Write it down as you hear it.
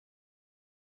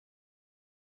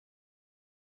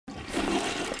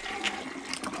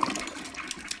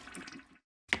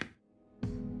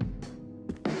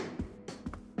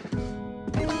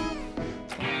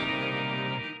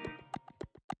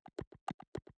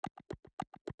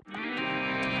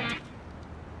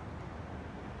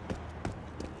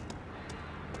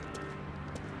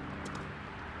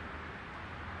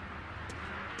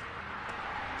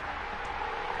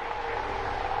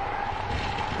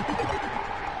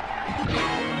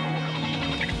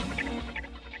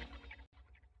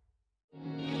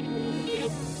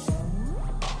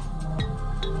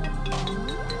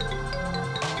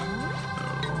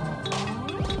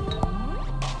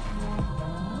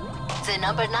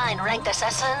Number 9 ranked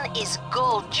assassin is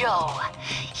Gold Joe.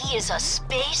 He is a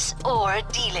space ore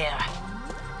dealer.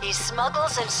 He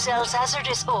smuggles and sells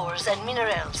hazardous ores and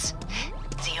minerals.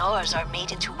 The ores are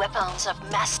made into weapons of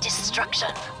mass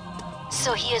destruction.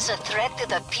 So he is a threat to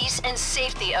the peace and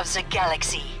safety of the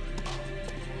galaxy.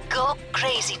 Go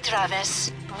crazy,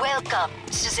 Travis. Welcome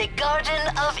to the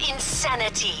Garden of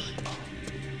Insanity.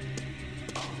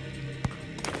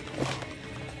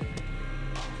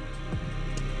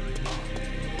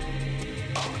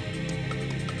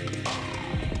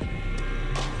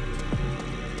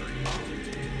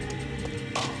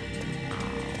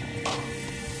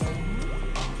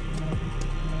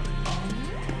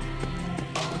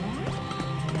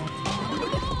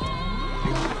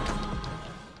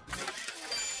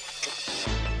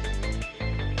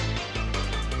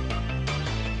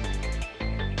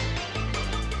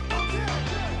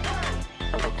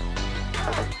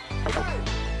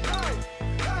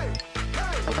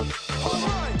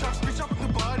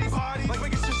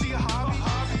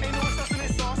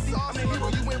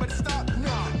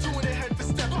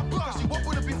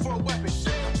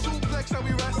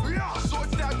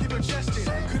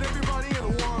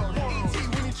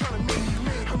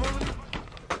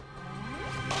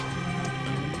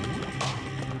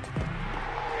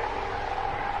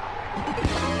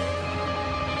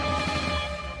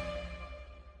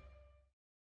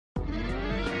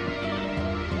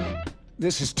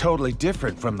 This is totally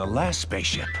different from the last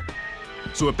spaceship.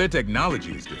 So if their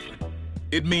technology is different,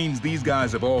 it means these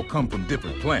guys have all come from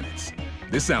different planets.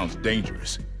 This sounds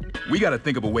dangerous. We gotta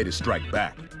think of a way to strike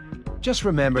back. Just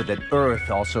remember that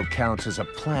Earth also counts as a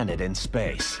planet in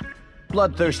space.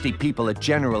 Bloodthirsty people are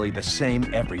generally the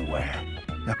same everywhere.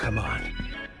 Now come on,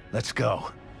 let's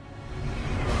go.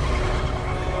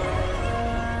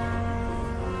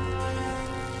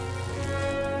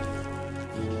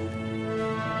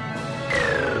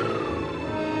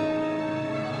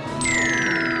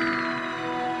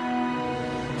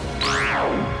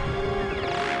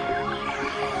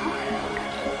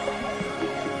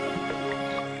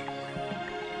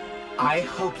 I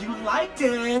hope you liked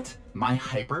it! My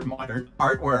hyper-modern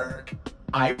artwork.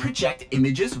 I project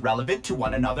images relevant to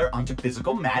one another onto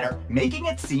physical matter, making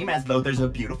it seem as though there's a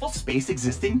beautiful space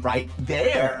existing right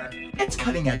there. It's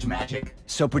cutting-edge magic.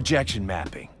 So projection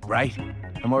mapping, right?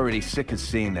 I'm already sick of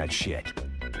seeing that shit.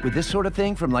 With this sort of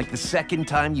thing, from like the second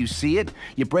time you see it,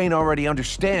 your brain already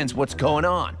understands what's going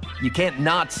on. You can't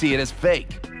not see it as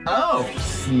fake. Oh,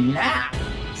 snap!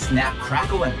 Snap,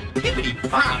 crackle, and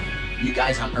pippity-pop! You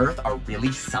guys on Earth are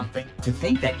really something. To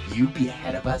think that you'd be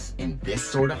ahead of us in this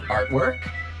sort of artwork?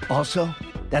 Also,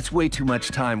 that's way too much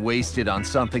time wasted on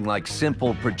something like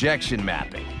simple projection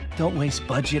mapping. Don't waste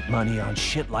budget money on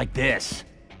shit like this.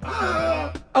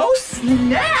 Oh,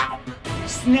 snap!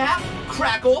 Snap,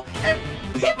 crackle, and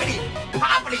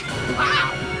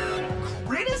pippity-poppity-pop!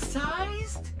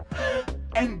 Criticized?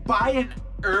 And by an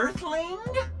Earthling?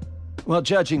 Well,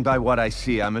 judging by what I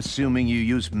see, I'm assuming you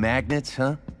use magnets,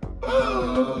 huh?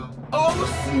 Oh,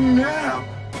 snap!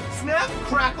 Snap,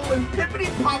 crackle, and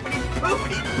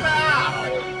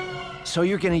pippity-poppity-poopity-pow! So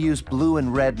you're gonna use blue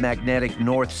and red magnetic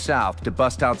north-south to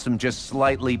bust out some just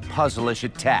slightly puzzle-ish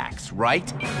attacks, right?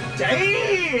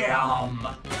 Damn!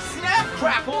 Snap,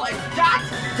 crackle, and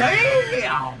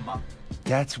damn!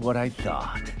 That's what I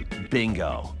thought.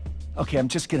 Bingo. Okay, I'm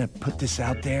just gonna put this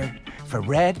out there. For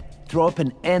red, throw up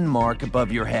an N mark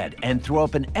above your head, and throw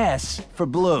up an S for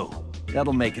blue.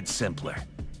 That'll make it simpler.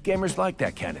 Gamers like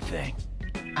that kind of thing.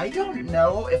 I don't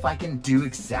know if I can do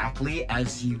exactly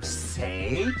as you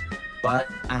say, but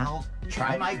I'll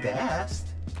try my best.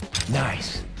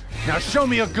 Nice. Now show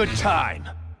me a good time.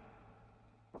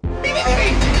 Beep, beep, beep,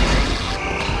 beep.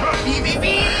 Beep, beep,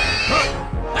 beep.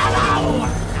 Hello.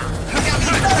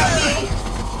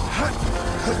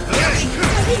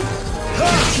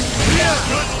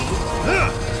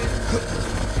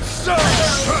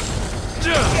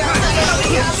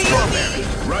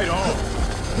 Right on.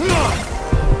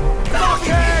 Stop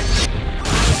it!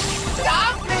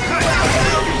 Stop me!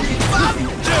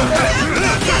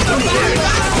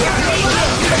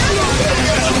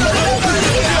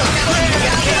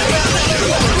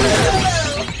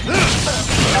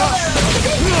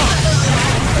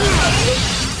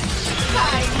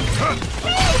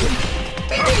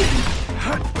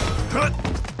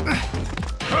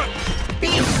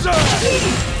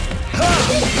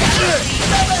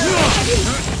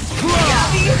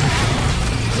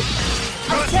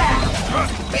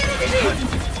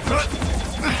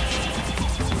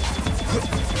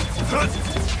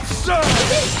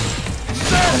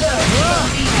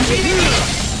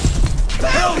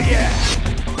 Hell yeah!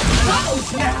 Oh,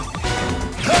 snap!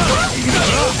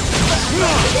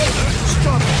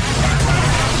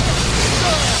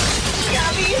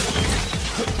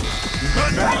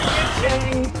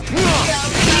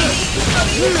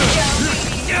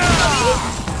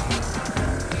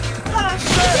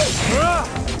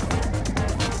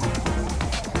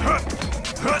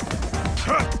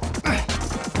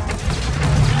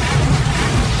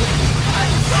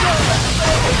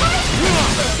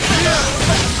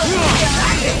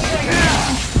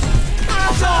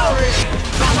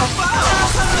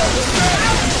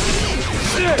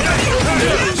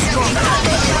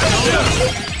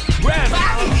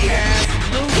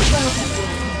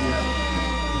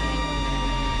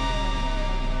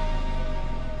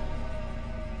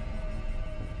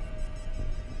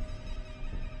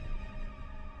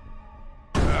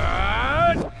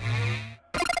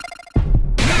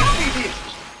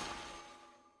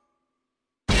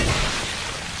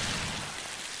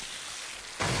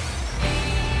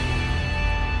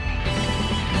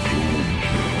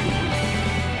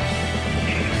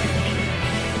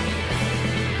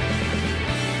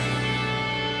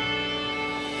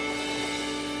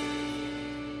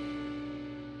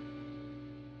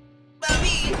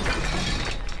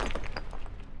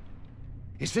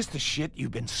 Is this the shit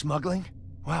you've been smuggling?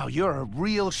 Wow, you're a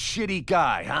real shitty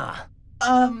guy, huh?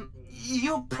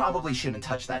 You probably shouldn't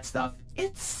touch that stuff.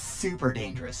 It's super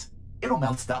dangerous. It'll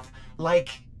melt stuff. Like,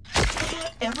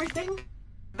 everything.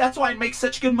 That's why it makes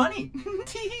such good money.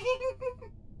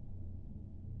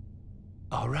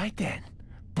 All right then.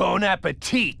 Bon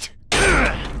appetit!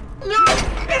 No!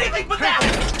 Anything but that!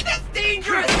 That's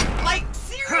dangerous! Like,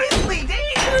 seriously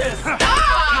dangerous!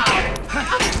 Ah!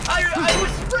 I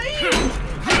was framed!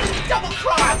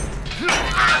 Double-crossed!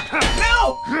 Ah!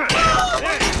 No! No!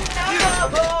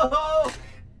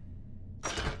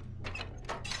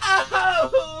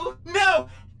 Oh! No!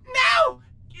 No!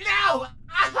 No!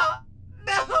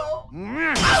 No!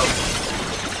 Oh!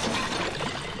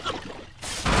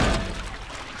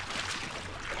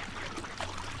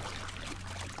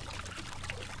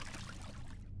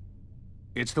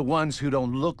 It's the ones who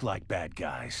don't look like bad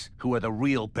guys who are the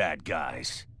real bad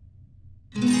guys.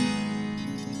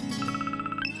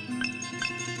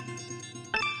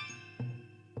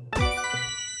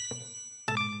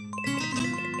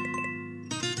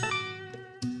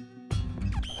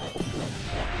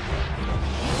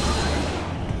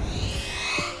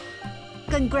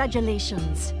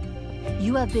 Congratulations.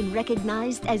 You have been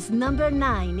recognized as number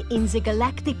 9 in the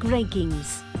galactic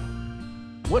rankings.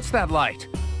 What's that light?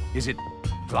 Is it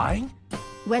flying?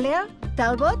 Weller,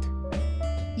 Talbot,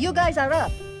 you guys are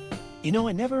up. You know,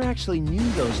 I never actually knew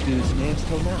those dudes' names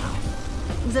till now.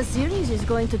 The series is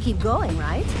going to keep going,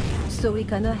 right? So we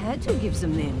kinda had to give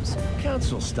them names.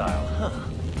 Council style, huh?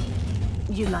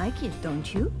 You like it,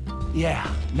 don't you? Yeah,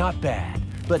 not bad.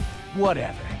 But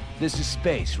whatever. This is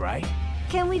space, right?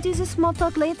 Can we do the small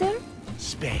talk later?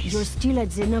 Space. You're still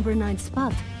at the number 9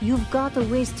 spot. You've got a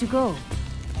ways to go.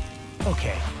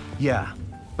 Okay, yeah.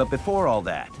 But before all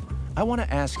that, I want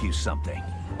to ask you something.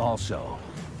 Also,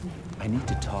 I need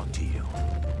to talk to you.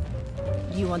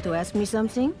 You want to ask me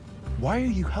something? Why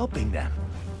are you helping them?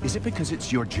 Is it because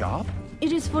it's your job?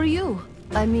 It is for you.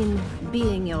 I mean,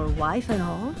 being your wife and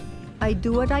all. I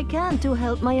do what I can to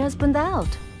help my husband out.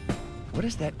 What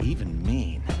does that even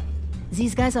mean?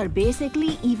 These guys are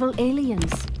basically evil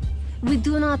aliens. We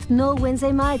do not know when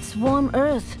they might swarm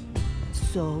Earth.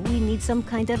 So we need some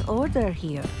kind of order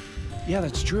here. Yeah,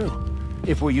 that's true.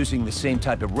 If we're using the same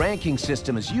type of ranking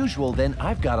system as usual, then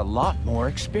I've got a lot more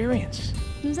experience.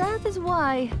 That is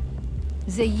why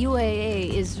the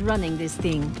UAA is running this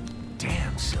thing.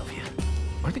 Damn, Sylvia.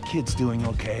 Are the kids doing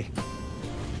okay?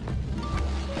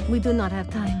 We do not have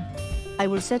time. I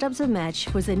will set up the match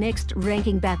for the next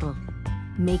ranking battle.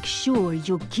 Make sure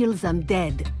you kill them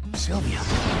dead. Sylvia,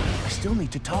 I still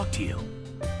need to talk to you.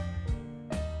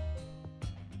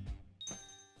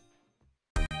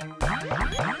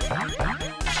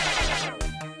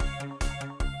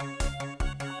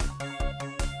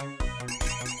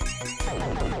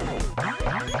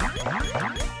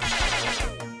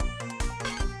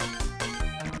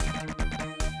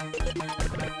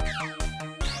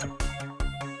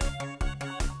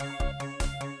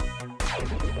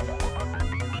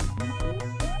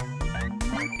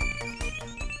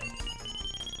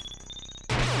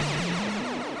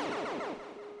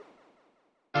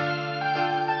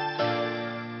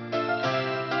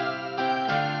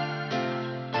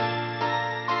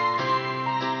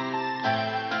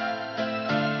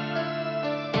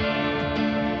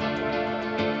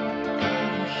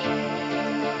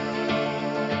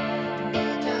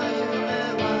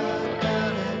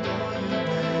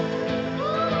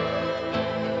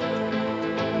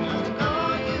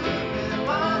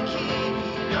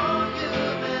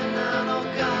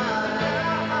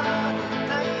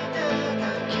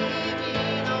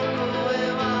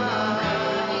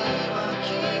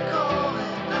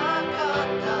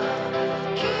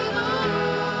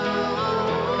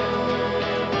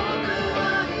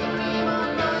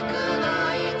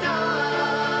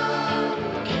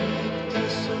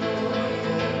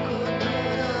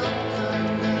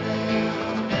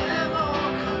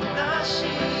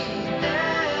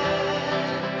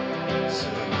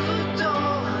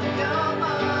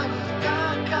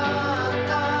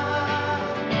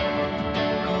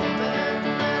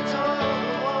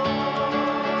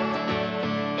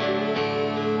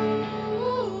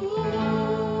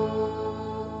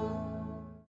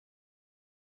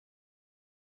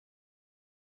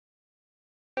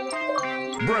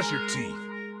 brush your teeth.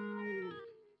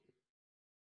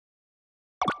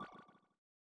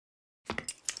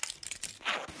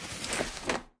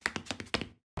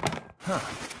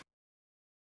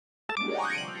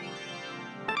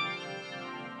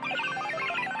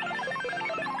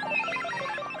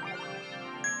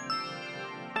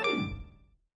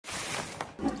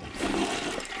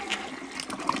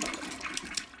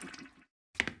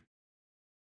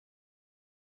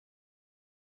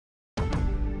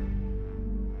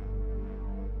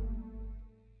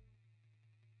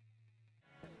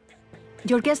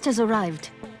 Your guest has arrived.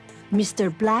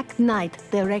 Mr. Black Knight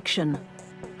Direction.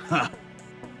 Ha!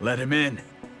 Let him in.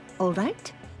 All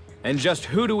right? And just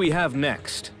who do we have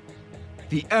next?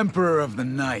 The Emperor of the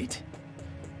Night.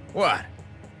 What?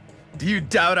 Do you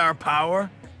doubt our power?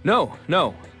 No,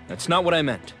 that's not what I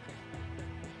meant.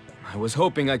 I was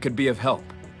hoping I could be of help.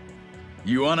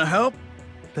 You wanna help?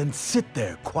 Then sit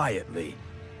there quietly.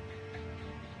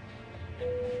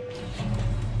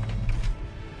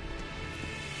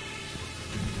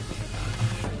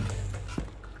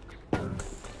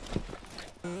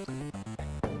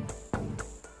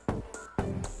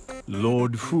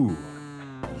 Lord Fu,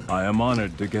 I am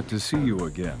honored to get to see you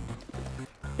again.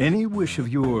 Any wish of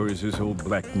yours is old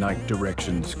Black Knight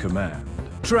Direction's command.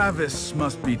 Travis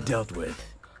must be dealt with.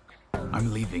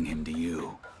 I'm leaving him to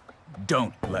you.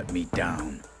 Don't let me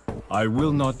down. I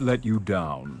will not let you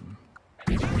down.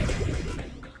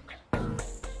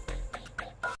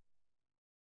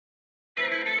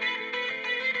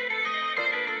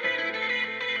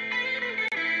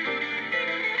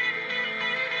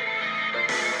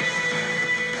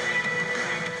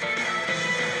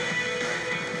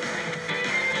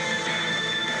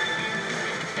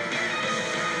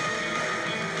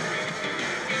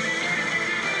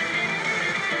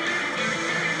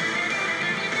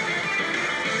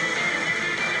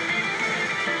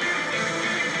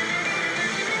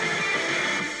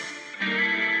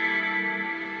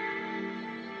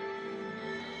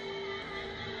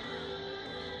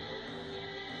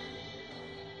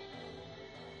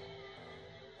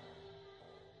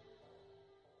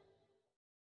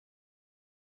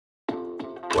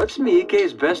 What's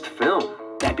Miike's best film?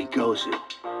 That'd be Gozu.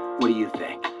 What do you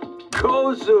think?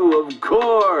 Gozu, of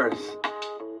course!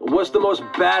 What's the most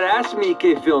badass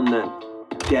Miike film then?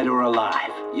 Dead or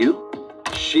alive? You?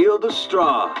 Shield of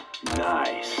Straw.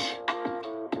 Nice.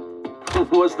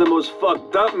 What's the most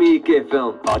fucked up Miike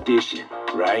film? Audition,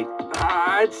 right?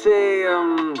 I'd say,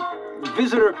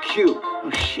 Visitor Q.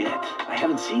 Oh shit, I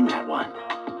haven't seen that one.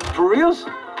 For reals?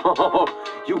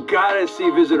 Oh, you gotta see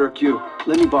Visitor Q.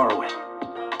 Let me borrow it.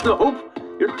 Nope,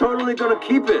 you're totally gonna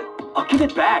keep it. I'll give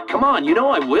it back, come on, you know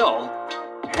I will.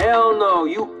 Hell no,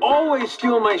 you always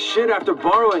steal my shit after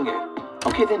borrowing it.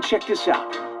 Okay, then check this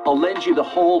out. I'll lend you the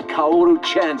whole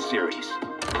Kaoru-chan series.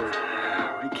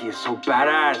 Riki is so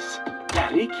badass.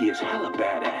 Yeah, Riki is hella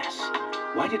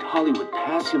badass. Why did Hollywood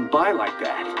pass him by like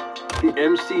that? The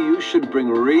MCU should bring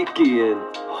Riki in.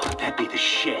 Oh, that'd be the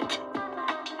shit.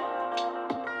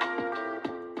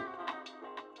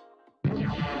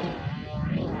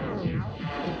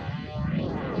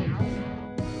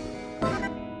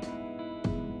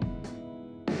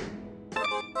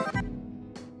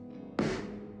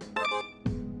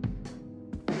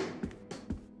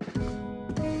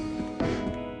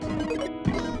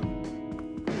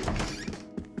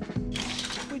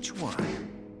 Which one?